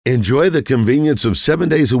Enjoy the convenience of 7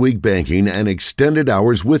 days a week banking and extended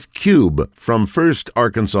hours with Cube from First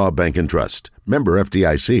Arkansas Bank and Trust. Member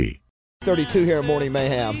FDIC. 32 here at Morning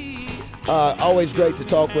Mayhem. Always great to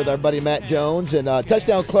talk with our buddy Matt Jones. And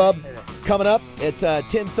Touchdown Club coming up at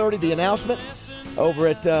 10:30, the announcement over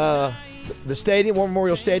at the stadium, War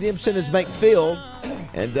Memorial Stadium, Simmons Bank Field.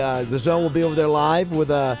 And the Zone will be over there live with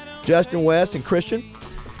Justin West and Christian.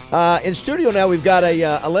 In studio now, we've got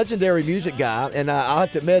a legendary music guy, and I'll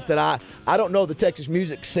have to admit that I don't know the Texas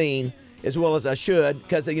music scene as well as I should,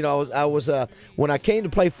 because I was when I came to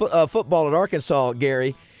play football at Arkansas,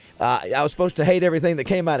 Gary, I was supposed to hate everything that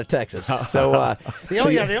came out of Texas. So the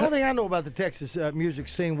only thing I know about the Texas music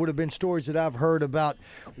scene would have been stories that I've heard about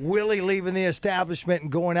Willie leaving the establishment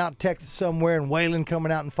and going out to Texas somewhere, and Waylon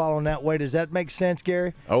coming out and following that way. Does that make sense,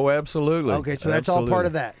 Gary? Oh, absolutely. Okay, so that's all part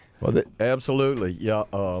of that. Well, absolutely, yeah.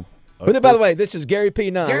 But by the way, this is Gary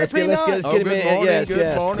P. Nunn. Let's get him in.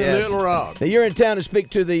 Good morning, Little Rock. Now, you're in town to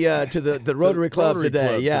speak to the Rotary Club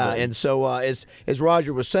today. Yeah, today. And so as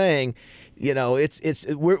Roger was saying,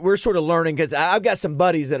 we're sort of learning, because I've got some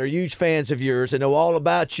buddies that are huge fans of yours and know all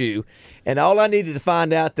about you. And all I needed to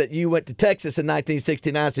find out that you went to Texas in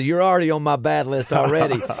 1969, so you're already on my bad list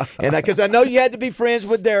already. And because I know you had to be friends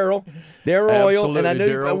with Darryl Royal, and I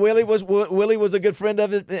knew Willie was a good friend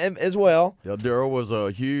of it as well. Yeah, Darryl was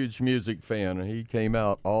a huge music fan, and he came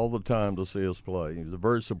out all the time to see us play. He was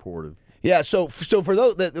very supportive. Yeah, so for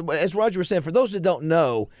those that, as Roger was saying, for those that don't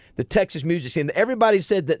know the Texas music scene, everybody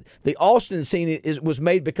said that the Austin scene was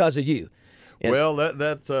made because of you. Well,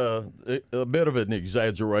 that's a bit of an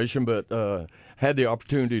exaggeration, but had the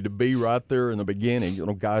opportunity to be right there in the beginning.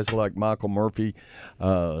 Guys like Michael Murphy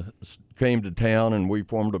came to town, and we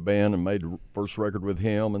formed a band and made the first record with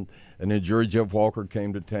him. And then Jerry Jeff Walker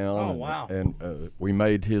came to town. Oh, wow. And we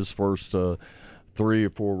made his first 3 or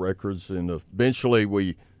 4 records. And eventually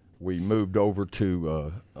we moved over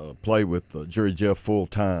to play with Jerry Jeff full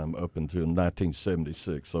time up until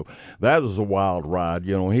 1976. So that was a wild ride.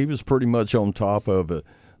 He was pretty much on top of it,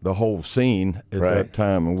 the whole scene at that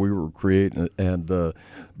time, and we were creating it. And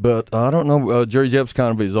but I don't know. Jerry Jeff's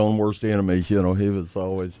kind of his own worst enemy. He was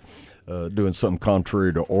always doing something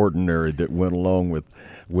contrary to ordinary that went along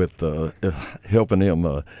with helping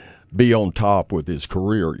him. Be on top with his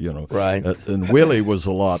career, Right. And Willie was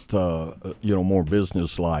a lot, more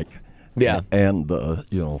business-like. Yeah. And,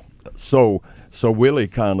 so Willie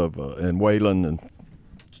kind of, and Waylon, and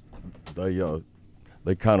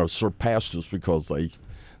they kind of surpassed us because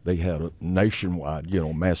they had a nationwide,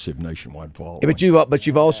 massive nationwide following. But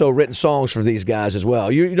you've also written songs for these guys as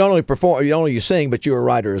well. You don't only perform, you only sing, but you're a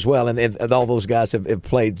writer as well, and all those guys have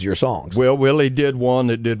played your songs. Well, Willie did one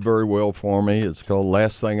that did very well for me. It's called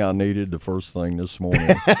 "Last Thing I Needed, the First Thing This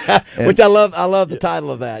Morning," which I love. I love the title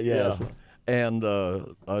of that. Yes. Yeah. And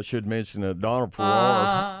I should mention that Donna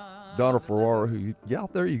Ferrara, who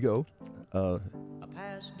there you go.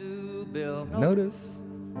 Notice.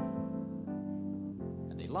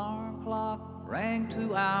 Alarm clock rang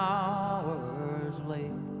 2 hours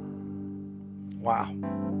late. Wow.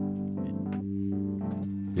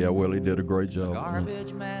 Yeah, Willie did a great job.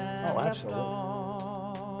 Garbage man. Oh,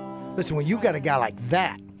 absolutely. Listen, when you got a guy like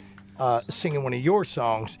that singing one of your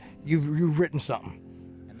songs, you've written something.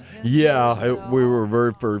 Yeah, we were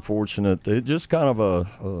very, very fortunate. It just kind of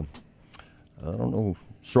I don't know,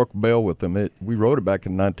 struck a bell with them. We wrote it back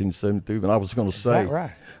in 1972, and I was going to say.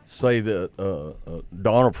 Right? Say that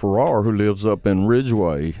Donna Ferrara, who lives up in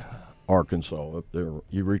Ridgeway, Arkansas, up there,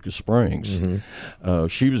 Eureka Springs,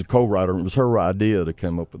 she was a co-writer. It was her idea to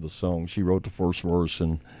come up with the song. She wrote the first verse,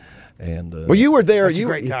 and well, you were there. That's a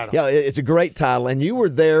great title. Yeah, it's a great title, and you were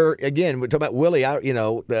there again. We're talking about Willie.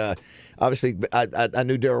 Obviously, I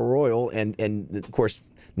knew Darryl Royal, and of course.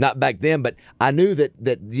 Not back then, but I knew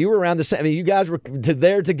that you were around the same. I mean, you guys were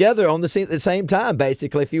there together on the same time,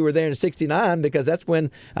 basically. If you were there in '69, because that's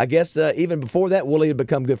when I guess even before that, Willie had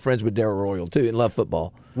become good friends with Darryl Royal too, and loved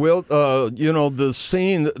football. Well, the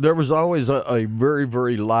scene. There was always a very,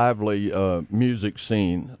 very lively music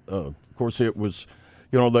scene. Of course, it was,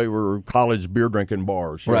 they were college beer drinking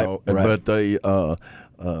bars, right. But they.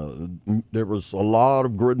 There was a lot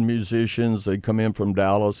of good musicians. They come in from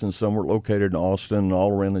Dallas, and some were located in Austin and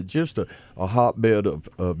all around it. Just a hotbed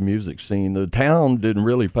of music scene. The town didn't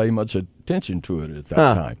really pay much attention to it at that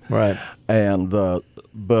time. Right. And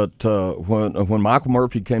but when Michael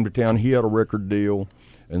Murphy came to town, he had a record deal,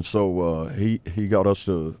 and so he got us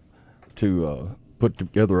to put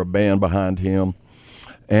together a band behind him,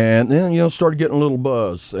 and then started getting a little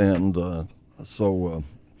buzz, and so.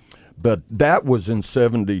 But that was in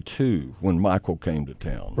 '72 when Michael came to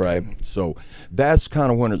town. Right. So that's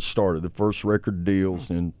kind of when it started. The first record deals,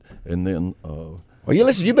 and then. Well,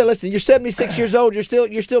 you've been listening. You're 76 years old. You're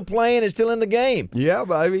still playing and still in the game. Yeah,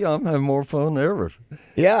 baby, I'm having more fun than ever.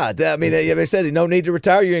 Yeah, I mean, I said no need to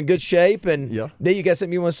retire. You're in good shape. And Yeah. D, you got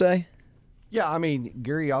something you want to say? Yeah, I mean,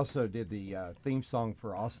 Gary also did the theme song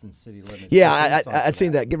for Austin City Limits. Yeah, I'd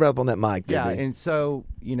seen that. Get right up on that mic. Yeah, there, D. and so,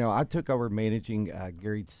 I took over managing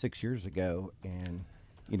Gary 6 years ago, and,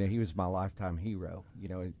 he was my lifetime hero.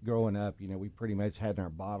 Growing up, we pretty much had in our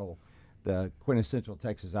bottle the quintessential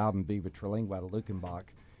Texas album, Viva Trilling by the Lukenbach.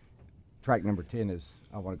 Track number 10 is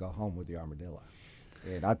I Want to Go Home with the Armadillo.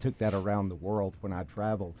 And I took that around the world when I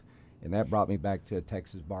traveled. And that brought me back to a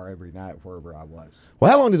Texas bar every night, wherever I was. Well,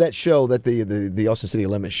 how long did that show, the Austin City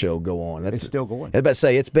Limits show, go on? It's still going. I was about to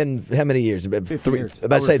say, it's been how many years? About 50 years.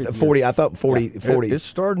 About to say Over 50 40. years. I thought 40. Yeah. 40. It's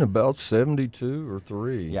starting about 72 or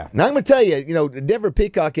 3. Yeah. Now, I'm going to tell you, Denver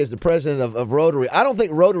Peacock is the president of Rotary. I don't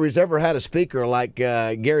think Rotary's ever had a speaker like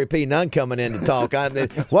Gary P. Nunn coming in to talk.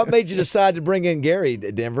 What made you decide to bring in Gary,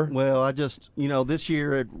 Denver? Well, I just, this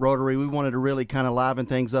year at Rotary, we wanted to really kind of liven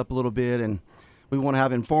things up a little bit, and we want to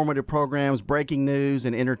have informative programs, breaking news,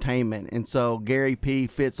 and entertainment. And so Gary P.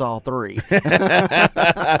 fits all three.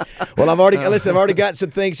 Well, I've already got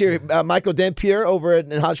some things here. Michael Dempierre over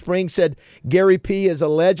in Hot Springs said Gary P. is a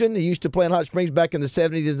legend. He used to play in Hot Springs back in the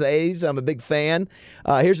 70s and 80s. I'm a big fan.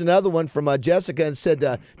 Here's another one from Jessica and said,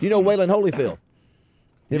 do you know Waylon Holyfield?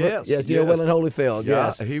 Yes. Yes, do you know Waylon Holyfield? Yeah,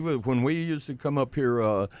 Yes. he was when we used to come up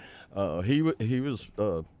here. He was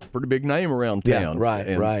a pretty big name around Yeah, town.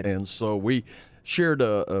 right, right. And so we shared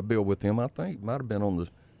a bill with him. I think it might have been on the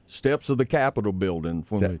steps of the Capitol building.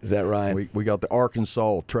 Is that right? We got the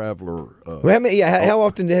Arkansas Traveler. Well, how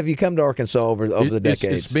often have you come to Arkansas over the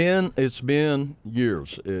decades? It's been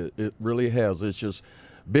years. It really has. It's just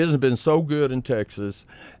business been so good in Texas,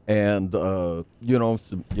 and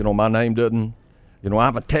my name doesn't.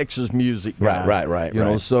 I'm a Texas music guy. Right.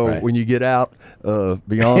 When you get out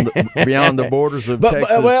beyond the borders of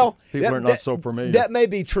Texas, people are not so familiar. That may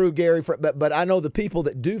be true, Gary, but I know the people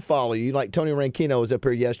that do follow you, like Tony Ranchino was up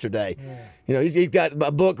here yesterday. Yeah. He's got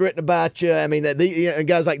a book written about you. I mean,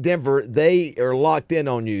 guys like Denver, they are locked in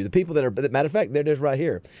on you. The people that are, matter of fact, they're just right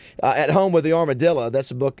here. At Home with the Armadillo,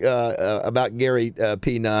 that's a book about Gary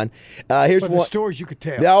P. Nunn. Here's But one. the stories you could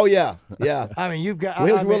tell. Oh, yeah. I mean, you've got. Well,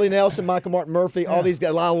 here's Willie Nelson, Michael Martin Murphy, all these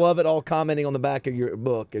guys. I love it, all commenting on the back of your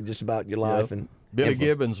book, just about your life. And Billy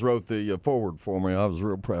Gibbons wrote the forward for me. I was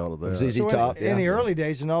real proud of that. ZZ So Top. in the early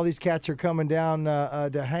days, and all these cats are coming down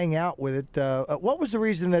to hang out with it. What was the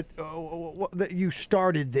reason that you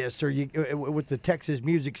started this, or with the Texas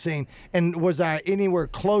music scene? And was I anywhere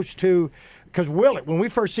close to? Because Willie, when we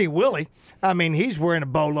first see Willie, I mean, he's wearing a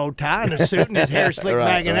bolo tie and a suit and his hair slicked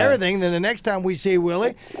back and everything. Then the next time we see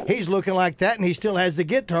Willie, he's looking like that, and he still has the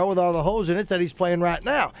guitar with all the holes in it that he's playing right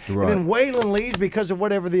now. Right. And then Waylon leaves because of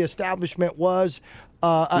whatever the establishment was.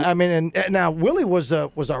 And now Willie was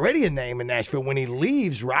already a name in Nashville when he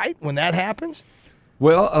leaves, right? When that happens?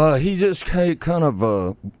 Well, he just kind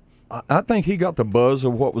of. I think he got the buzz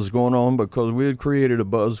of what was going on because we had created a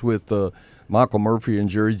buzz with Michael Murphy and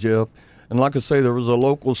Jerry Jeff. And like I say, there was a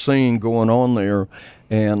local scene going on there,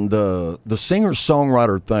 and the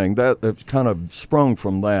singer-songwriter thing, that kind of sprung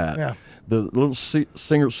from that. Yeah. The little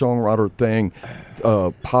singer-songwriter thing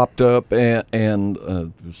popped up and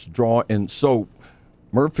was drawn. And so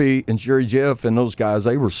Murphy and Jerry Jeff and those guys,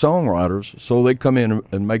 they were songwriters, so they come in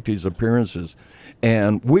and make these appearances.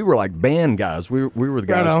 And we were like band guys. We were the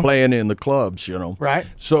guys playing in the clubs, Right.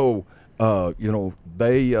 So,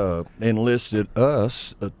 they enlisted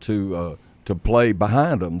us to play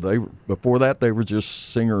behind them. Before that, they were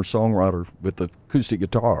just singer-songwriter with the acoustic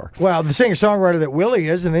guitar. Well, the singer-songwriter that Willie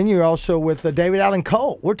is, and then you're also with David Allen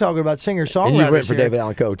Cole. We're talking about singer-songwriters. And you went for here. David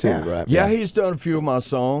Allen Cole, too, right? Yeah, he's done a few of my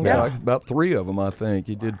songs, Yeah. like about 3 of them, I think.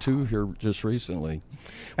 He did 2 here just recently.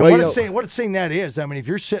 And Well, what a scene that is. I mean, if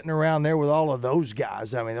you're sitting around there with all of those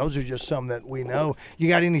guys, I mean, those are just some that we know. You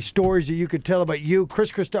got any stories that you could tell about you?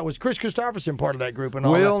 Was Chris Christopherson part of that group and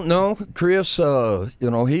all Well, that? no, Chris,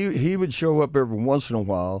 he would show up every once in a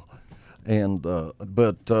while, and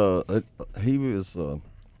but he was,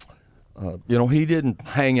 he didn't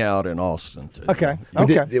hang out in Austin. Okay.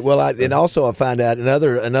 And also I found out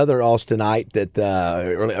another Austinite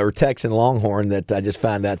that or Texan Longhorn that I just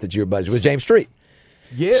found out that you were buddies with James Street.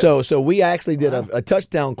 Yes. So we actually did a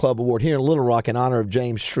touchdown club award here in Little Rock in honor of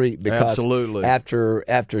James Street because Absolutely.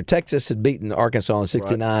 after Texas had beaten Arkansas in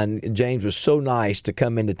 '69, James was so nice to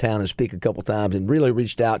come into town and speak a couple times and really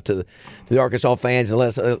reached out to the Arkansas fans and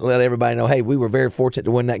let everybody know, hey, we were very fortunate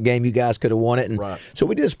to win that game. You guys could have won it. And so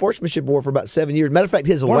we did a sportsmanship award for about 7 years. Matter of fact,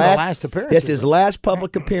 his last appearance. Yes, his last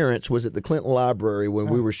public appearance was at the Clinton Library when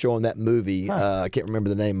we were showing that movie. I can't remember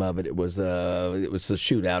the name of it. It was the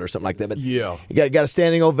shootout or something like that. But he got a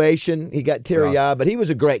standing ovation. He got teary-eyed, but he was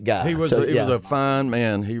a great guy. He was a fine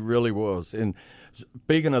man. He really was. And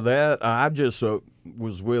speaking of that, I just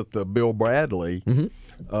was with Bill Bradley.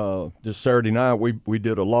 This Saturday night. We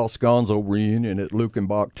did a Los Gonzo reunion at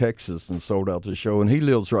Lukenbach, Texas, and sold out the show. And he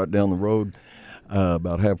lives right down the road,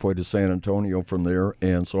 about halfway to San Antonio from there.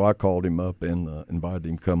 And so I called him up and invited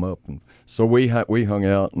him to come up. And so we hung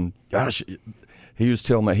out. And gosh, he was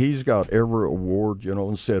telling me he's got every award,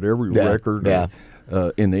 and set every record.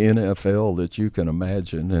 In the NFL that you can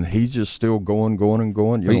imagine, and he's just still going,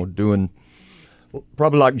 doing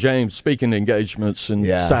probably like James, speaking engagements and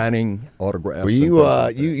signing autographs.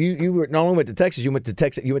 Well, you were not only went to Texas, you went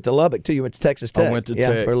to Lubbock too. You went to Texas Tech. I went to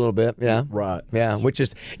Tech for a little bit. Yeah, right. Yeah, which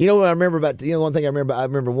is what I remember about one thing. I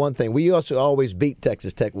remember one thing. We also always beat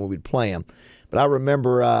Texas Tech when we'd play them, but I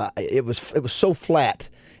remember it was so flat.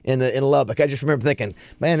 In Lubbock, I just remember thinking,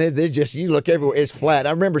 man, they're just, you look everywhere, it's flat. I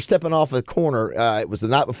remember stepping off a corner. It was the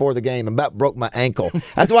night before the game, and about broke my ankle.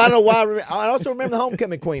 That's why I don't know why. I also remember the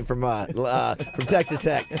homecoming queen from Texas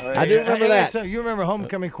Tech. I do remember that. So you remember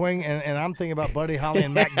homecoming queen, and I'm thinking about Buddy Holly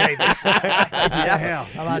and Mac Davis. How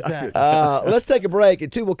about that? Let's take a break,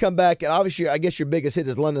 and we'll come back. And obviously, I guess your biggest hit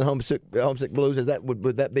is London Homesick Blues.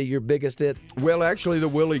 Would that be your biggest hit? Well, actually, the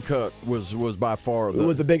Willie Cut was by far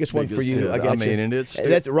the biggest one for you. Hit. I got mean, and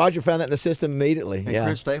that's Roger found that in the system immediately. And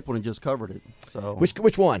Chris Stapleton just covered it. So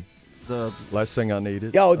which one? The Last Thing I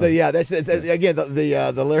Needed. That's again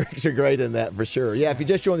the lyrics are great in that for sure. Yeah, if you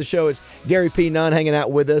just joined the show, it's Gary P. Nunn hanging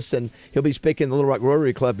out with us, and he'll be speaking in the Little Rock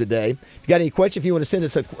Rotary Club today. If you got any questions, if you want to send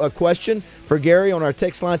us a question for Gary on our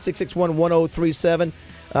text line 661-1037.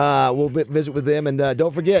 We'll visit with them, and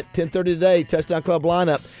don't forget 10:30 today, Touchdown Club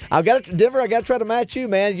lineup. Denver. I got to try to match you,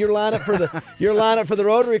 man. Your lineup for the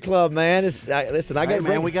Rotary Club, man.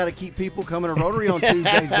 We got to keep people coming to Rotary on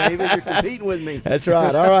Tuesdays, David. You're competing with me. That's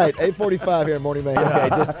right. All right, 8:45 here in Morning Man. Okay,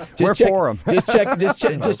 we're for them. Just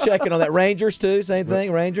checking on that. Rangers too, same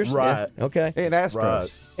thing. Rangers, right? Yeah. Okay, and Astros.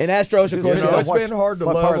 Right. And Astros, of course. It's been hard to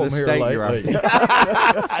love them here lately.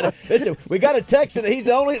 Listen, we got a Texan. He's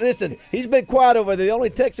the only. Listen, he's been quiet over there. The only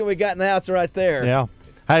Texan we got in the house right there. Yeah.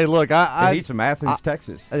 Hey, look, he's from Athens,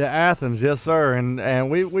 Texas. Athens, yes, sir. And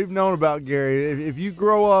we've known about Gary. If you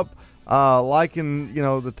grow up liking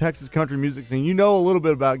the Texas country music scene, you know a little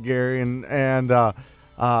bit about Gary. And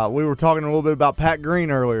we were talking a little bit about Pat Green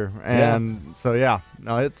earlier. And so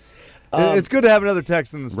it's good to have another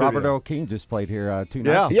Texan in the studio. Robert Earl King just played here 2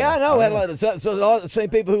 nights ago. Yeah, I know. So all the same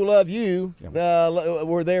people who love you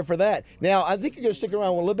were there for that. Now, I think you're going to stick around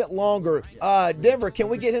a little bit longer. Denver, can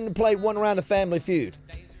we get him to play one round of Family Feud?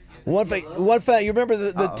 One thing. You remember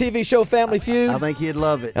the TV show Family Feud? I think he'd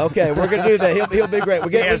love it. Okay, we're gonna do that. He'll be great.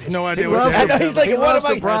 He has no idea what I know he's thinking, what am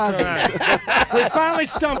I? We finally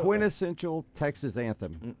stumped. Quintessential Texas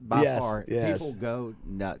anthem by far. Yes. People go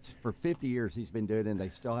nuts. For 50 years he's been doing it, and they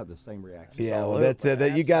still have the same reaction. Yeah, well, that's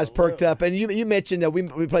that. You guys perked up, and you mentioned that we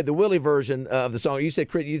played the Willie version of the song. You said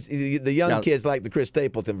the young kids like the Chris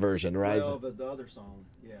Stapleton version, right? Well, the other song.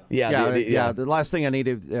 The last thing I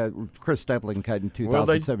needed, Chris Stapleton cut in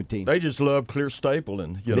 2017. They just love Clear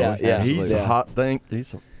Stapleton. He's a hot thing.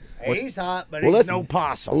 He's hot, but he's no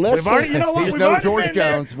possum. He's no George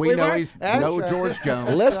Jones. We know he's no George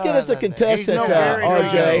Jones. Let's get us a contestant,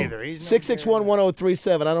 RJ.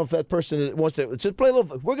 661-1037. I don't know if that person wants to. Just play a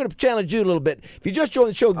little. We're going to challenge you a little bit. If you just joined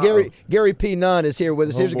the show, Gary P. Nunn is here with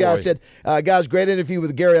us. Here's a guy who said, guys, great interview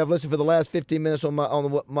with Gary. I've listened for the last 15 minutes on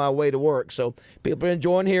my way to work. So people are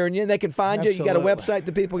enjoying hearing you, and they can find you. You got a website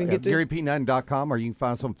that people can get to? GaryPNunn.com, or you can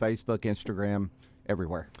find us on Facebook, Instagram,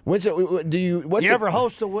 everywhere. You ever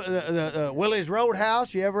host the Willie's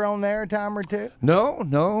Roadhouse? You ever on there a time or two?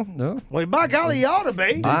 No. Well, by golly, you ought to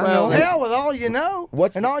be. Hell, with all you know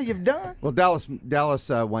and all you've done. Well, Dallas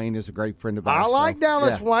Wayne is a great friend of ours. I like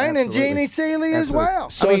Dallas Wayne and Jeannie Seeley as well.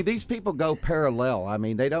 So these people go parallel. I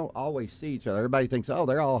mean, they don't always see each other. Everybody thinks,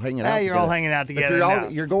 they're all hanging out. Hey, you're all hanging out together.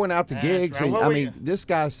 But you're going out to gigs. Right. And, this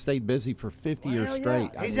guy stayed busy for 50 years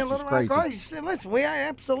straight. He's in Little Rock. Listen,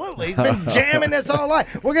 absolutely. He's been jamming this all night.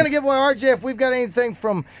 We're going to give away, RJ, if we've got anything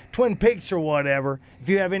from Twin Peaks or whatever. If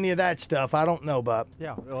you have any of that stuff, I don't know, Bob.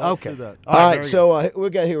 Yeah. Okay. Do that. All right. So we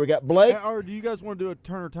got Blake. Or do you guys want to do a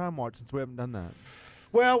Turner Time Watch since we haven't done that?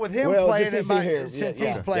 Well, with him Well, playing, just it as he might, here. since Yeah,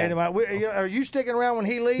 he's yeah, playing, yeah. it might, are you sticking around when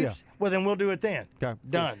he leaves? Yeah. Well, then we'll do it then. Okay.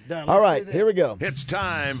 Done. All Let's right, do this. here we go. It's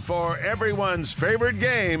time for everyone's favorite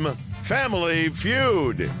game, Family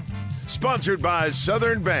Feud. Sponsored by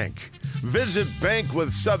Southern Bank. Visit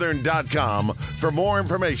bankwithsouthern.com for more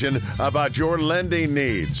information about your lending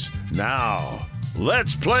needs. Now,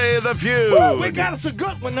 let's play the feud. Woo, we got us a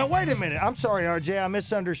good one. Now, wait a minute. I'm sorry, RJ. I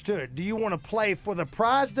misunderstood. Do you want to play for the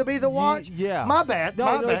prize to be the watch? Yeah. My bad. No,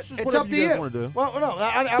 my no, bad. it's just It's whatever up to you you. guys wanna do. Well, no,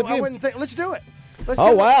 I wouldn't think. Let's do it. Let's Oh,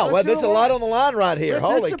 do it. wow. Let's Well, do there's it. a lot on the line right here. Listen,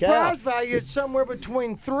 Holy it's a cow. prize value. It's somewhere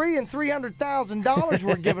between $300,000 and $300,000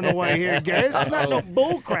 we're giving away here, Gary. It's not no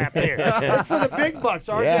bull crap here. It's for the big bucks,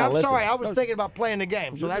 RJ. Yeah, I'm listen. sorry. I was thinking about playing the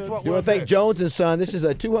game, so that's what You we'll want to thank do. Jones and Son. This is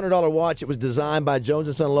a $200 watch. It was designed by Jones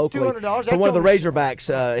and Son locally $200, for that's one of the over-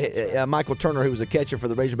 Razorbacks, Michael Turner, who was a catcher for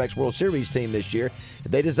the Razorbacks World Series team this year.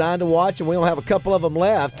 They designed a watch, and we only have a couple of them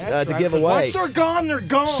left That's to right, give 'cause away. Once they're gone, they're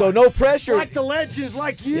gone. So no pressure. Like the legends,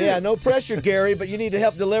 like you. Yeah, no pressure, Gary, but you need to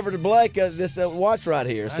help deliver to Blake this watch right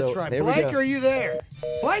here. That's so right. there Blake, we go. are you there?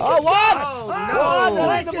 Blake Oh, is what? gone. Oh, no. no.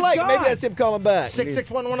 Blake To is Blake. gone. Maybe that's him calling back.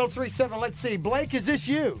 661-1037. Let's see. Blake, is this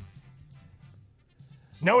you?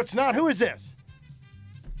 No, it's not. Who is this?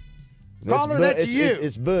 Caller, that's you.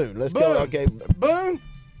 It's Boone. Let's Boone. go. Okay. Boone?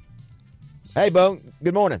 Hey, Boone.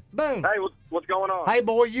 Good morning. Boone. Hey, what's going on? Hey,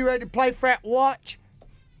 boy, you ready to play for that watch?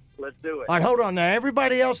 Let's do it. All right, hold on now.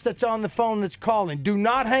 Everybody else that's on the phone that's calling, do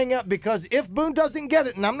not hang up, because if Boone doesn't get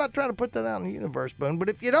it, and I'm not trying to put that out in the universe, Boone, but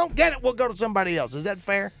if you don't get it, we'll go to somebody else. Is that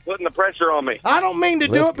fair? Putting the pressure on me. I don't mean to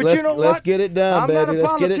do Let's- it, but let's- you know what? let's get it done, I'm not baby. a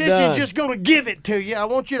Let's get it politician done. just going to give it to you. I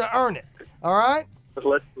want you to earn it. All right?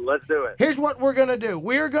 Let's do it. Here's what we're going to do.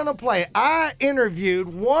 We're going to play. I interviewed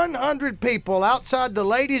 100 people outside the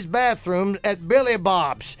ladies' bathroom at Billy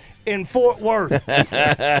Bob's in Fort Worth.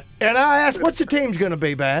 And I asked, what's the team's going to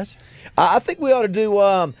be, Bass? I think we ought to do.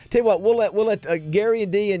 Tell you what, we'll let Gary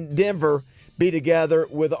and Dee in Denver be together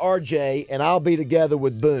with RJ, and I'll be together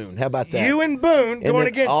with Boone. How about that? You and Boone And going then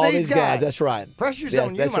against all these guys. That's right. Pressure's Yeah,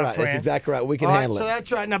 on you, that's my right. friend. That's exactly right. We can All right, handle so it.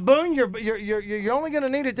 that's right. Now, Boone, you're only going to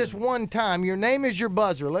need it this one time. Your name is your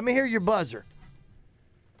buzzer. Let me hear your buzzer.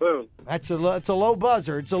 Boom. It's a low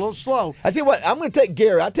buzzer. It's a little slow. I tell you what, I'm going to take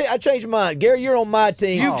Gary. I changed mine. Gary, you're on my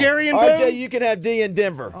team. You, Gary, and RJ, Boone? you can have D in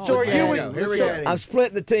Denver. So are you? Here we go. I'm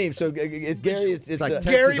splitting the team. So Gary, it's like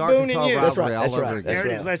Gary, Boone, and you. That's right. all That's over right. again. That's There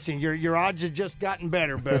it is. right. Listen, your odds have just gotten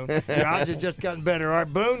better, Boone. Your odds have just gotten better. All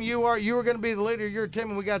right, Boone, you are going to be the leader of your team,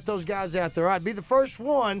 and we got those guys out there. All right, be the first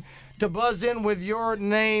one to buzz in with your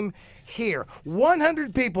name here.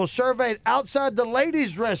 100 people surveyed outside the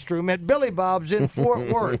ladies' restroom at Billy Bob's in Fort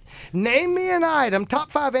Worth. Name me an item,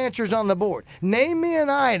 top 5 answers on the board. Name me an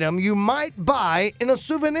item you might buy in a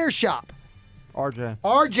souvenir shop.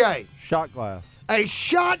 RJ. Shot glass. A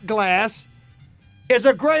shot glass is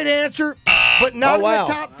a great answer, but not Oh, wow. in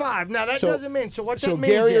the top 5. Now, that So- doesn't mean. So what So that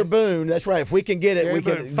means Gary or is Boone, that's right. If we can get it, Gary we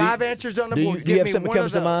can. Boone, 5 answers on the do board. You, do Give you have me something one that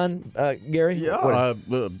comes of to mind, Gary? Yeah,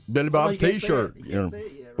 Billy Bob's T-shirt. You know.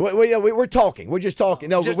 We're talking. We're just talking.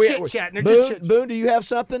 No, Just we're chit-chatting. They're Boone, just chit-chatting. Boone, do you have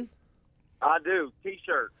something? I do.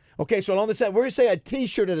 T-shirt. Okay, so along the side, we're going to say a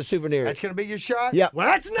T-shirt at a souvenir. That's going to be your shot? Yep. Well,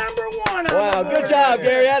 that's number 1. on Wow, the good board. job,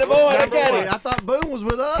 Gary. Attaboy. Look at Wait, it. I thought Boone was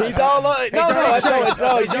with us. He's all on. No, already changed.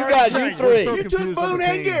 no, He's you already guys, you changed. three. So You took confused Boone with the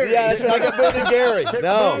and team. Gary. Yeah, that's right. I got Boone and Gary. Boone,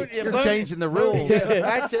 No. yeah, You're Boone. changing the rules.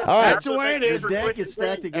 That's it. All right. That's the way it is. The deck is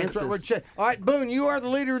stacked That's against what we're us. All right, Boone, you are the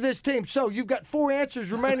leader of this team. So you've got 4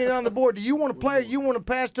 answers remaining on the board. Do you want to play or you want to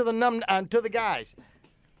pass to the guys?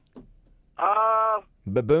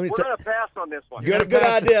 But Boone, We're it's going to pass on this one. good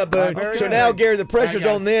pass it. idea, Boone. Very So good. now, Gary, the pressure's I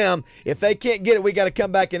got on them. If they can't get it, we got to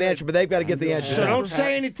come back and answer, but they've got to get the answer. So don't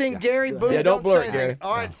say anything, Gary. Boone, Yeah, don't blur say it, Gary. anything.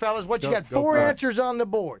 All right, fellas, what you got? Go 4 for it. answers on the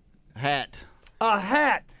board. Hat. A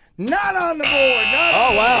hat. Not on the board. Not Oh,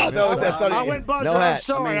 on wow. the That was board. that 30. I went buzzer. No I'm hat.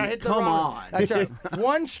 sorry. I mean, hit the come wrong. on. That's right.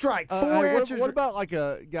 1 strike. 4 Hey, answers. what about like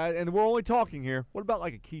a guy? And we're only talking here. What about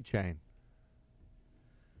like a keychain?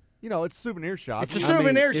 You know, it's a souvenir shop. It's a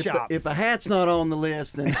souvenir if shop. If a hat's not on the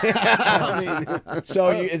list, then I mean, So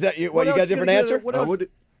is that you? What, you else got a different gonna get? answer? What else?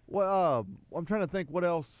 Well, I'm trying to think. What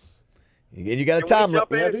else? And you got a Can time we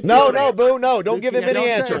jump limit. in? No, Boone, no. Don't give him Yeah, any don't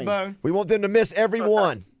say answer. it, Boone. We want them to miss every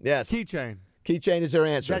one. Yes. Keychain. Keychain is their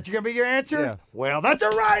answer. That's going to be your answer? Yes. Well, that's a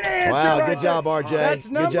right answer. Wow, right good job, there. RJ. That's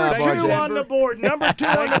Good number job, 2 RJ. on the board. Number 2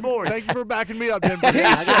 on the board. Thank you for backing me up, Denver.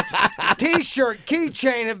 T-shirt,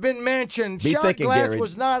 keychain have been mentioned. Be Shot thinking, glass Gary.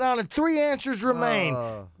 was not on it. 3 answers remain.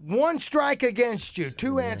 1 strike against you.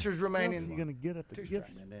 2 answers remaining. You're gonna get at the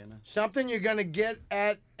gift. Something you're going to get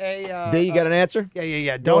at a... D, you got an answer?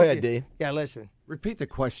 Yeah. Go ahead, D. Yeah, listen. Repeat the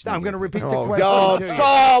question. I'm going to repeat the Oh, question. God. to you.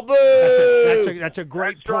 Stop, boo! That's a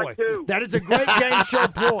great That's strike ploy. two. That is a great game show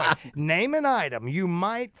ploy. Name an item you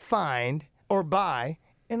might find or buy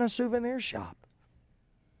in a souvenir shop.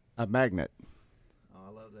 A magnet.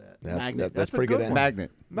 That's pretty good.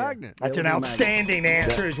 Magnet. Magnet. That's an outstanding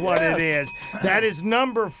answer, is what it is. That is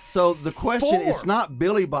number. So the question, 4. it's not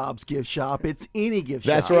Billy Bob's gift shop. It's any gift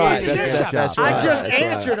That's shop. right. Any gift shop. That's I right. just That's right.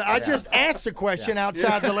 answered. I just asked the question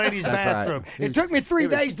outside the ladies' bathroom. It took me 3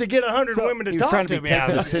 days to get 100 women to He was talk trying to to be me. out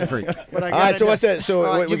of it. Texas-centric. But I All got right, it so done. what's that? So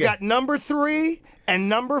All right, we you've got number 3 and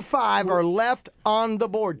number 5 are left on the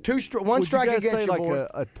board. One Would strike you guys against say your like board.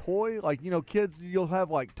 a toy? Like, kids, you'll have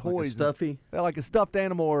like toys. stuffy? Like a stuffed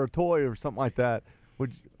animal or a toy or something like that.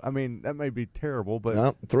 That may be terrible, but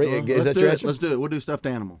No, 3. Is Let's that do your it. answer? Let's do it. We'll do stuffed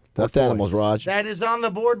animal. Stuffed animals, Raj. That is on the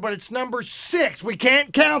board, but it's number 6. We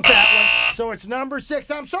can't count that one, so it's number 6.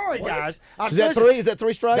 I'm sorry, guys. Is that 3? Is that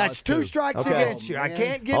 3 strikes? That's 2 strikes Okay. against you. I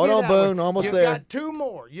can't give Hold you on, that Boone. one. Almost You've there. got 2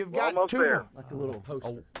 more. You've got Almost 2 there. more. Like a little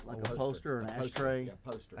poster. Like a poster or an ashtray.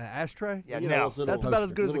 an ashtray. Yeah, You no. know, those little That's about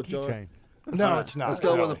as good as a little jar. keychain. No, it's not. Let's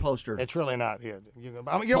go No. with a poster. It's really not. Here, you know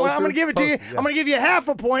what? I'm going to give it to you. Poster, yeah. I'm going to give you half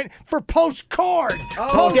a point for postcard.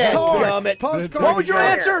 Dadgummit. Postcard. What was your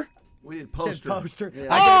answer? We did poster. Yeah.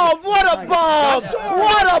 Oh, what a bum!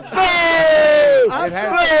 What a boo!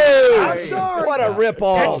 I'm sorry. What a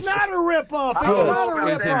ripoff! It's not a ripoff. It's Poster. not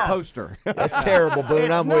a As in ripoff. poster. That's terrible, Boone.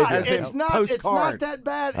 It's I'm not, with you. it's not. It's not postcard. that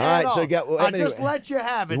bad All at right, all. so you got- how I many- just let you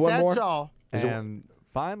have it. One That's more? all. And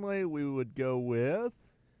finally, we would go with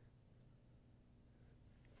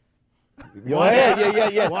Go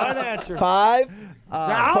ahead. Yeah. One answer. 5.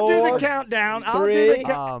 Now, I'll do 4, the countdown. I'll do 3.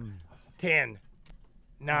 the 10,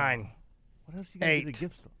 9, what else you get at the 8.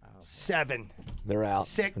 gift store? 7, They're out.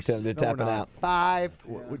 6. I'm telling you, they're No, we're tapping not. out. 5,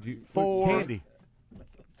 Would you 4, candy?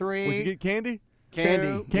 3. Would you get candy?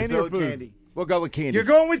 Candy. Candy or food? Candy. We'll go with candy. You're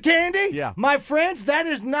going with candy? Yeah. My friends, that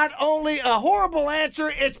is not only a horrible answer,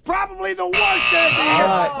 it's probably the worst answer.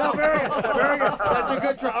 right. No, very good. Very good. That's a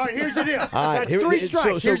good try. All right, here's the deal. All right, That's here- 3 so-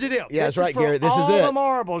 strikes. so- Here's the deal. yeah, that's This is right, for Gary. This is all it. the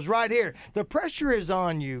marbles right here. The pressure is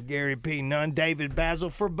on you, Gary P. Nunn, David Basil,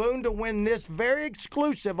 for Boone to win this very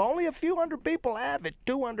exclusive, only a few hundred people have it,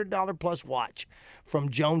 $200 plus watch from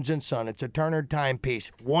Jones & Son. It's a Turner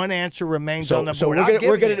timepiece. One answer remains on the board. So I'll give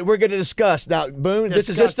you- we're gonna discuss now, Boone. This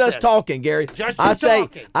is just Discuss us this. talking, Gary. Just I you say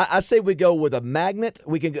talking. I say we go with a magnet.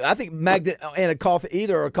 We can. I think magnet and a coffee,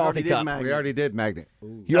 either a coffee did cup. magnet. We already did magnet.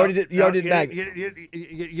 You already did. You already did No, magnet.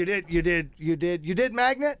 You did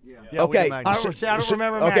magnet? Yeah, we Okay. did magnet. I don't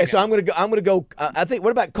remember Okay, magnet. so I'm gonna go. I think.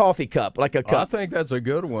 What about coffee cup? Like a I cup. think that's a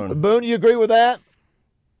good one. Boone, you agree with that?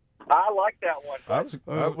 I like that one. I was,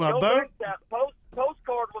 well, Don't Boone? think that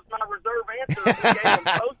postcard was my reserve answer. We gave him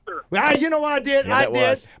poster. Well, you know what I did? Yeah, I that did.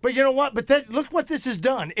 was. But you know what? But look what this has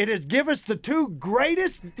done. It has given us the 2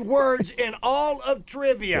 greatest words in all of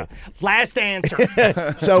trivia. Last answer.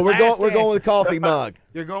 So we're Last going answer. with coffee mug.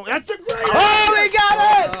 You're going. That's the greatest. Oh, we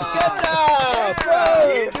got it! Good job,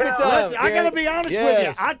 bro. Good job, Listen, I Gary. gotta be honest with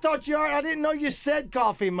Yes. you. I thought you already. I didn't know you said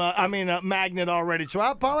magnet already. So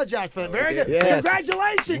I apologize for that. Very good. Yes.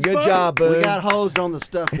 Congratulations. Good Boone. job, Boone. We got hosed on the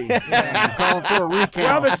stuffy. Calling for a recount.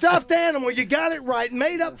 Well, the stuffed animal, you got it right.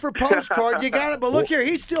 Made up for postcard, you got it. But look here,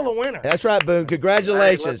 he's still a winner. That's right, Boone.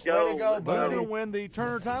 Congratulations. Hey, let's Way to go, Let's Who's buddy. going to win the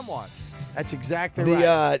Turner Time Watch? That's exactly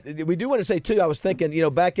right. We do want to say too. I was thinking,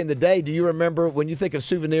 back in the day. Do you remember when you think of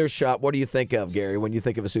souvenir shop? What do you think of, Gary? When you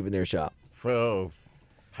think of a souvenir shop? well,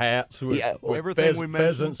 hats with, Yeah, with everything we mentioned.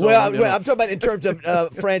 pheasants on Well, them, I'm talking about in terms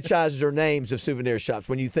of franchises or names of souvenir shops.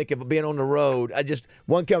 When you think of being on the road,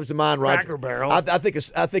 one comes to mind. Roger. Cracker Barrel. I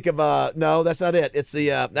think of no, that's not it. It's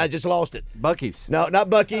the I just lost it. Bucky's. No, not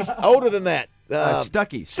Bucky's. Older than that.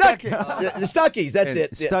 Stuckies. The Stuckies. That's And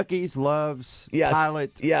it. Stuckies, Loves, Yes.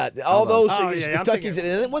 Pilot. Yeah, all those. Oh, yeah, I'm Stuckies.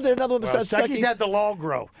 And was there another one Well, besides Stucky's Stuckies? had the law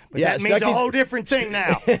grow. But Yeah, that means a Stucky's- whole different thing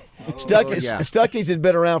now. Stuckies. yeah. Stuckies has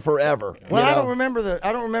been around forever. Well, you I know?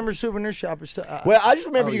 don't remember souvenir shop. Well, I just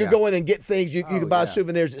remember you yeah. could go in and get things. You could buy yeah.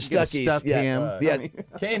 souvenirs at Get a Stuckies. stuffed yeah. ham. Yeah.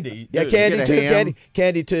 candy. Yeah, too. candy Get a too. ham.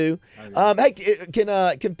 Candy too. Hey,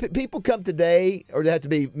 can people come today, or do they have to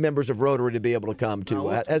be members of Rotary to be able to come to?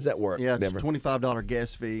 How does that work? Yeah, it's a Denver? $25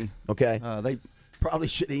 guest fee. Okay. They probably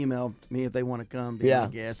should email me if they want to come. Be Yeah. a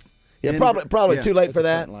guest. Yeah, Denver- probably yeah. too late for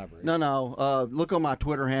that. No. Look on my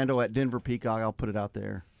Twitter handle at Denver Peacock. I'll put it out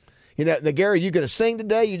there. Now, Gary, you going to sing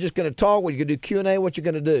today? You just going to talk? What you going to do? Q&A? What you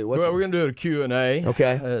going to do? Well, we're going to do a Q&A.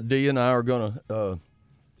 Okay. Dee and I are going to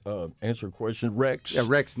answer a question. Rex. Yeah,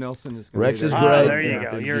 Rex Nelson is. Rex is Oh, great. there you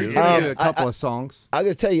go. You're He's gonna do a couple of songs. I got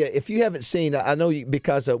to tell you, if you haven't seen, I know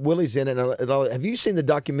because Willie's in it. And all, have you seen the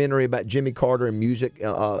documentary about Jimmy Carter and music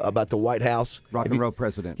about the White House? Rock and roll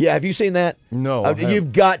president. Yeah, have you seen that? No, I haven't.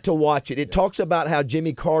 You've got to watch it. It talks about how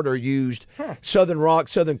Jimmy Carter used Southern rock,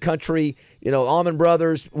 Southern country, Allman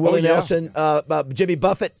Brothers, Willie Nelson, Jimmy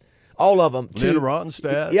Buffett. All of them. Lynn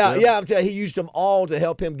Rottenstadt. Yeah. I'm telling you, he used them all to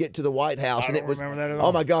help him get to the White House. I don't remember that at all.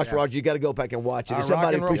 Oh my gosh, Roger, you got to go back and watch it. If Rock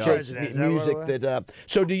somebody and roll appreciates president, is that music what it that.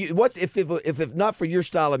 So do you? What if not for your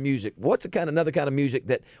style of music? What's another kind of music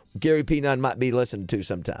that Gary P. Nunn might be listening to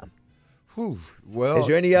sometime? Whew. Well, Is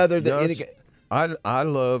there any other that? yes, I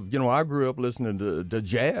love. I grew up listening to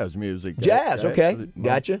jazz music. Jazz, okay,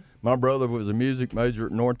 gotcha. My brother was a music major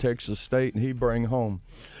at North Texas State, and he'd bring home.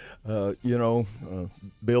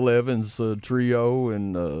 Bill Evans trio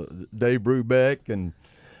and Dave Brubeck and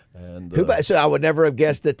So I would never have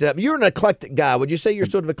guessed that. You're an eclectic guy. Would you say you're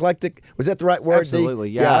sort of eclectic? Was that the right word?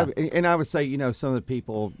 Absolutely, yeah. And I would say, some of the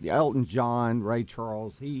people, Elton John, Ray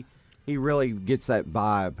Charles, he really gets that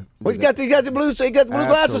vibe. Well, he got the blue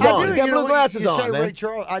glasses on. He's got blue glasses on, man. Ray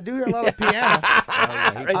Charles, I do hear a lot of piano.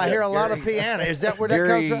 I hear a lot of piano. Is that where that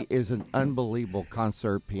comes from? Gary is an unbelievable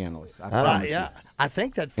concert pianist. I promise you. I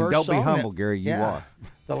think that And first don't song. be humble, Gary. You are.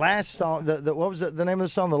 The last song. What was the name of the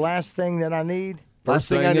song? The last thing that I need. First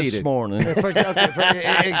thing I this needed. morning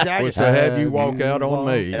Exactly. was to have you walk out on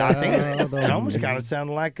me. And I think it almost kind of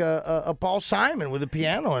sounded like a Paul Simon with a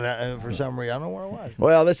piano, and for some reason I don't know where it was.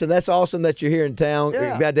 Well, listen, that's awesome that you're here in town.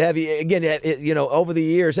 Yeah. Glad to have you again. Over the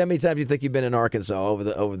years, how many times do you think you've been in Arkansas over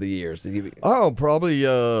the years? Probably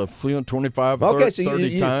 25,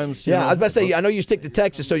 30 times. Yeah, I was about to say. I know you stick to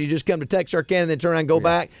Texas, so you just come to Texarkana and then turn around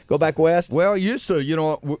and go back west. Well, used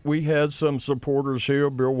to. We had some supporters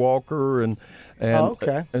here, Bill Walker and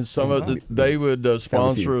some of they would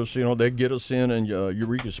sponsor us. They'd get us in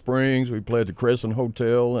Eureka Springs. We played the Crescent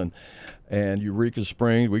Hotel and Eureka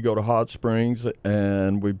Springs. We go to Hot Springs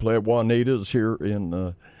and we play at Juanita's here in.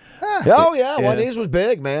 Juanita's was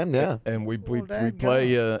big, man. Yeah, and we play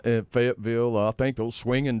in Fayetteville. I think those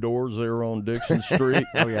swinging doors there on Dixon Street.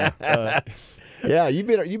 Oh yeah. Yeah, you've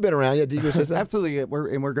been around. Yeah, did you go say something? Absolutely.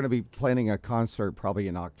 We're going to be planning a concert probably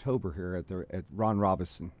in October here at Ron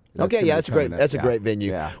Robinson. Okay, yeah, that's a great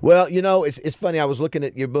venue. Yeah. Well, it's funny. I was looking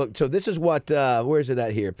at your book. So this is what where is it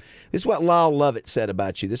at here? This is what Lyle Lovett said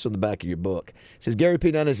about you. This is on the back of your book. It says Gary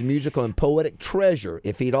P. Nunn is a musical and poetic treasure.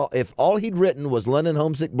 If all he'd written was London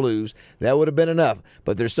Homesick Blues, that would have been enough.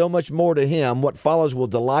 But there's so much more to him. What follows will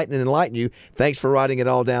delight and enlighten you. Thanks for writing it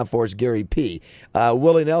all down for us, Gary P.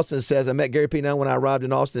 Willie Nelson says, I met Gary P. Nunn when I arrived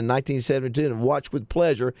in Austin in 1972 and watched with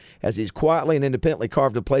pleasure as he's quietly and independently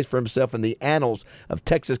carved a place for himself in the annals of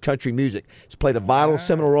Texas country music. He's played a vital,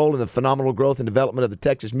 seminal role in the phenomenal growth and development of the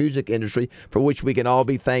Texas music industry, for which we can all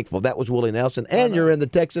be thankful. That was Willie Nelson, and you're in the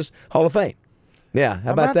Texas Hall of Fame. Yeah,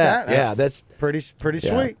 how about that? Yeah, that's pretty sweet. Pretty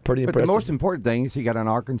But impressive. the most important thing is he got an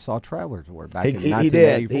Arkansas Travelers Award back in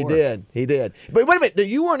 1984. He did. But wait a minute,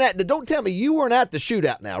 you weren't at. Don't tell me you weren't at the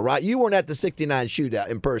shootout now, right? You weren't at the '69 shootout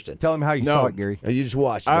in person. Tell him how you saw it, Gary. Or you just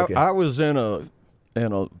watched. Okay. I was in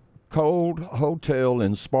a cold hotel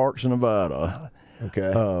in Sparks, Nevada.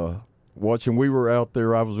 Okay. Watching, we were out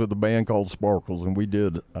there. I was with a band called Sparkles, and we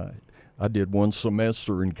did. I did one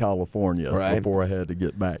semester in California before I had to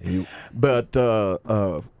get back. But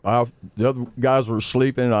the other guys were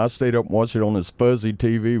sleeping. And I stayed up and watched it on this fuzzy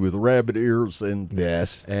TV with rabbit ears. And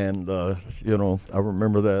and I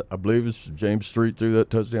remember that. I believe it's James Street threw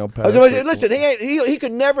that touchdown pass. Listen, he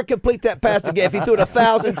could never complete that pass again. If he threw it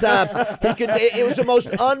 1,000 times, he could. It was the most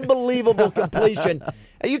unbelievable completion.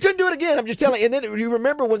 You couldn't do it again. I'm just telling you. And then you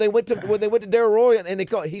remember when they went to Darrell Roy and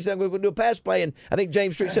he said we're going to do a pass play, and I think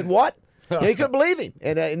James Street said what? He couldn't believe him,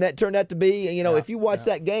 and that turned out to be if you watch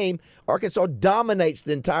that game, Arkansas dominates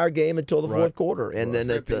the entire game until the fourth quarter, and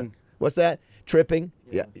then what's that? Tripping?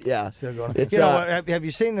 Yeah. Still going. Have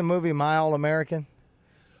you seen the movie My All American?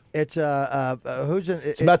 It's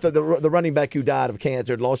It's about the running back who died of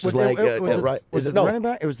cancer, lost his leg. Right? Was it the running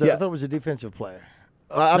back? I thought it was a defensive player.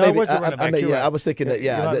 I was thinking that.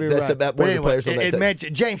 Yeah, that's about one of the players on that team.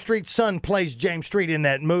 Mentioned James Street's son plays James Street in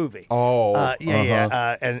that movie. Oh,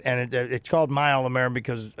 and it's called My All American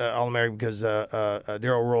because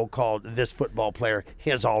Darrell Roll called this football player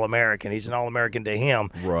his All American. He's an All American to him,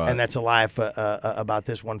 right? And that's a life about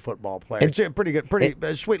this one football player. It's a pretty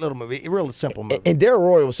good, sweet little movie, real simple movie. And Darrell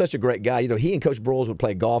Roy was such a great guy. He and Coach Broyles would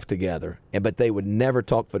play golf together, but they would never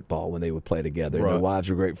talk football when they would play together. Right. Their wives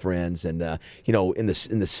were great friends, and in the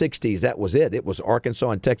in the 60s, that was it. It was Arkansas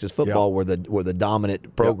and Texas football were the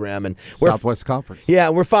dominant program, and Southwest Conference. Yeah,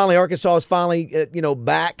 Arkansas is finally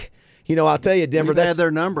back. I'll tell you, Denver. They've had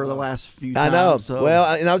their number the last few times. I know. So.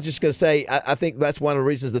 Well, and I was just going to say, I think that's one of the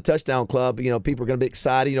reasons the Touchdown Club, people are going to be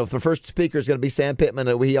excited. The first speaker is going to be Sam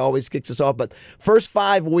Pittman. He always kicks us off. But first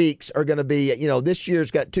 5 weeks are going to be, this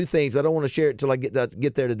year's got two themes. I don't want to share it until I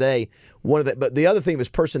get there today. But the other theme is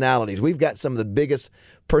personalities. We've got some of the biggest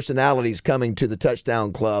personalities coming to the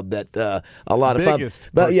Touchdown Club that a lot of fun.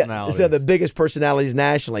 But so the biggest personalities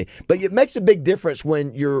nationally. But it makes a big difference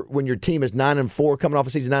when your team is 9-4, coming off a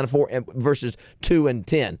season 9-4, versus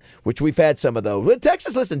 2-10, which we've had some of those. Well,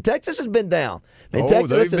 Texas has been down. Texas,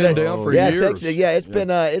 they've been down for years. Texas,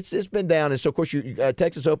 it's been down, and so of course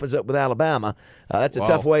Texas opens up with Alabama. That's a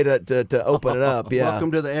tough way to open it up. Yeah.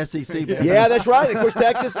 Welcome to the SEC. Man. Yeah, that's right. Of course,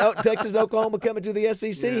 Texas and Oklahoma coming to the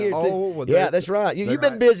SEC here too. That's right. You've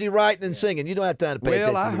been busy writing and singing. You don't have time to pay attention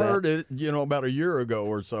to that. Well, I heard it, about a year ago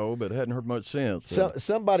or so, but hadn't heard much since. So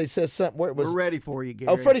somebody says something. Where it was? We're ready for you,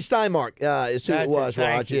 Gary. Oh, Freddie Steinmark is who it was,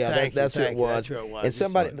 Raj. Yeah, that's who it was.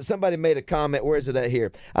 And somebody made a comment. Where is it at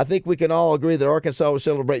here? I think we can all agree that Arkansas will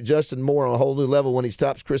celebrate Justin Moore on a whole new level when he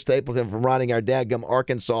stops Chris Stapleton from writing our dadgum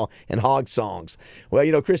Arkansas and Hog songs.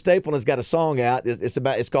 Well, Chris Stapleton's got a song out.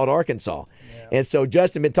 It's called Arkansas. Yeah. And so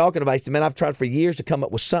Justin been talking about it. He said, man, I've tried for years to come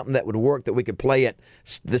up with something that would work that we could play at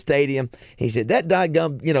the stadium. He said, that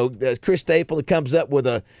dadgum, Chris Stapleton comes up with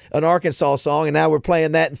an Arkansas song, and now we're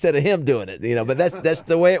playing that instead of him doing it. But that's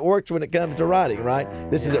the way it works when it comes to writing, right?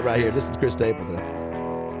 This is it right here. This is Chris Stapleton.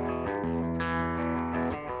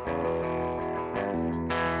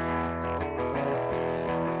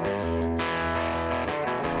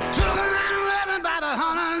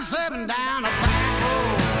 Down a back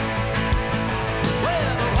road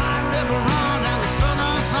where the White River runs and the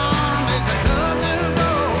southern sun makes a country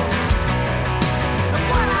road. And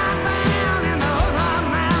what I found in those hot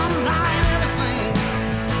mountains I ain't ever seen.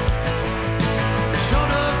 It sure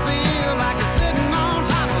does feel like it's sitting on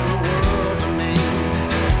top of the world to me.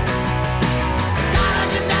 Gotta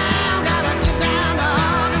get down to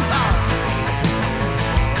Arkansas.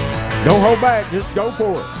 Don't hold back, just go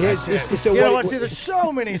for it. There's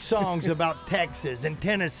so many songs about Texas and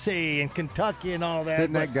Tennessee and Kentucky and all that.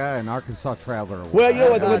 Sitting that guy in Arkansas Traveler. Well,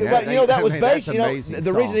 that was based.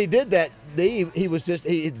 The reason he did that, he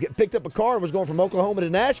picked up a car and was going from Oklahoma to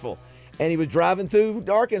Nashville. And he was driving through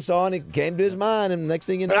Arkansas, and it came to his mind, and the next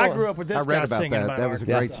thing you know. I grew up with this guy singing about that. That was a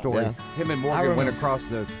great story. Yeah. Him and Morgan went across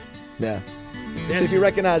the... Yeah. See if you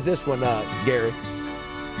recognize this one, Gary.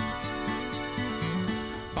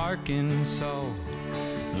 Arkansas,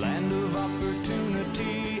 land of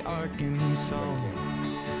opportunity, Arkansas.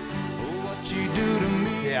 Oh, what you do to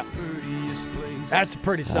me, prettiest place. That's a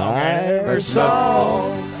pretty song. I ever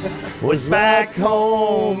saw was back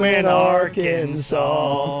home in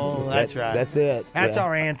Arkansas. That's right. That's it. That's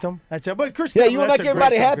our anthem. That's it. But Chris, you want to make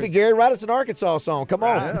everybody happy, Gary? Write us an Arkansas song. Come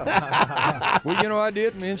on. Well, I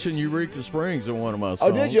did mention Eureka Springs in one of my songs.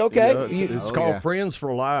 Oh, did you? Okay. It's called Friends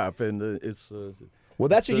for Life, and it's. Well,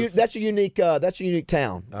 that's a unique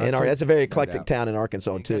town, and that's a very eclectic town in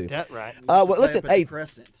Arkansas too. That's right. Well, listen, hey,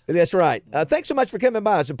 that's right. Thanks so much for coming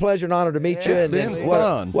by. It's a pleasure and honor to meet you.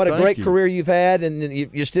 And what a great career you've had, and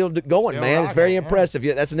you're still going, man. It's very impressive.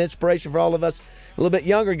 That's an inspiration for all of us. A little bit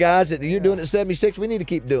younger guys that you're doing it at 76. We need to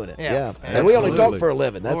keep doing it. Yeah. And we only talk for a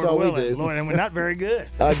living. That's all we do. Lord, and we're not very good.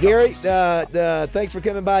 Gary, thanks for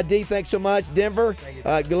coming by. D, thanks so much. Denver,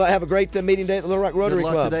 have a great meeting day at the Little Rock Rotary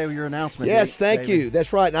Club. Good luck today with your announcement. Yes, thank you.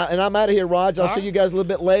 That's right. And I'm out of here, Raj. I'll see you guys a little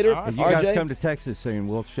bit later. If you guys come to Texas soon,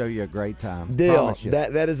 we'll show you a great time. Deal.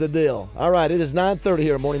 That is a deal. All right. It is 9:30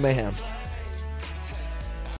 here at Morning Mayhem.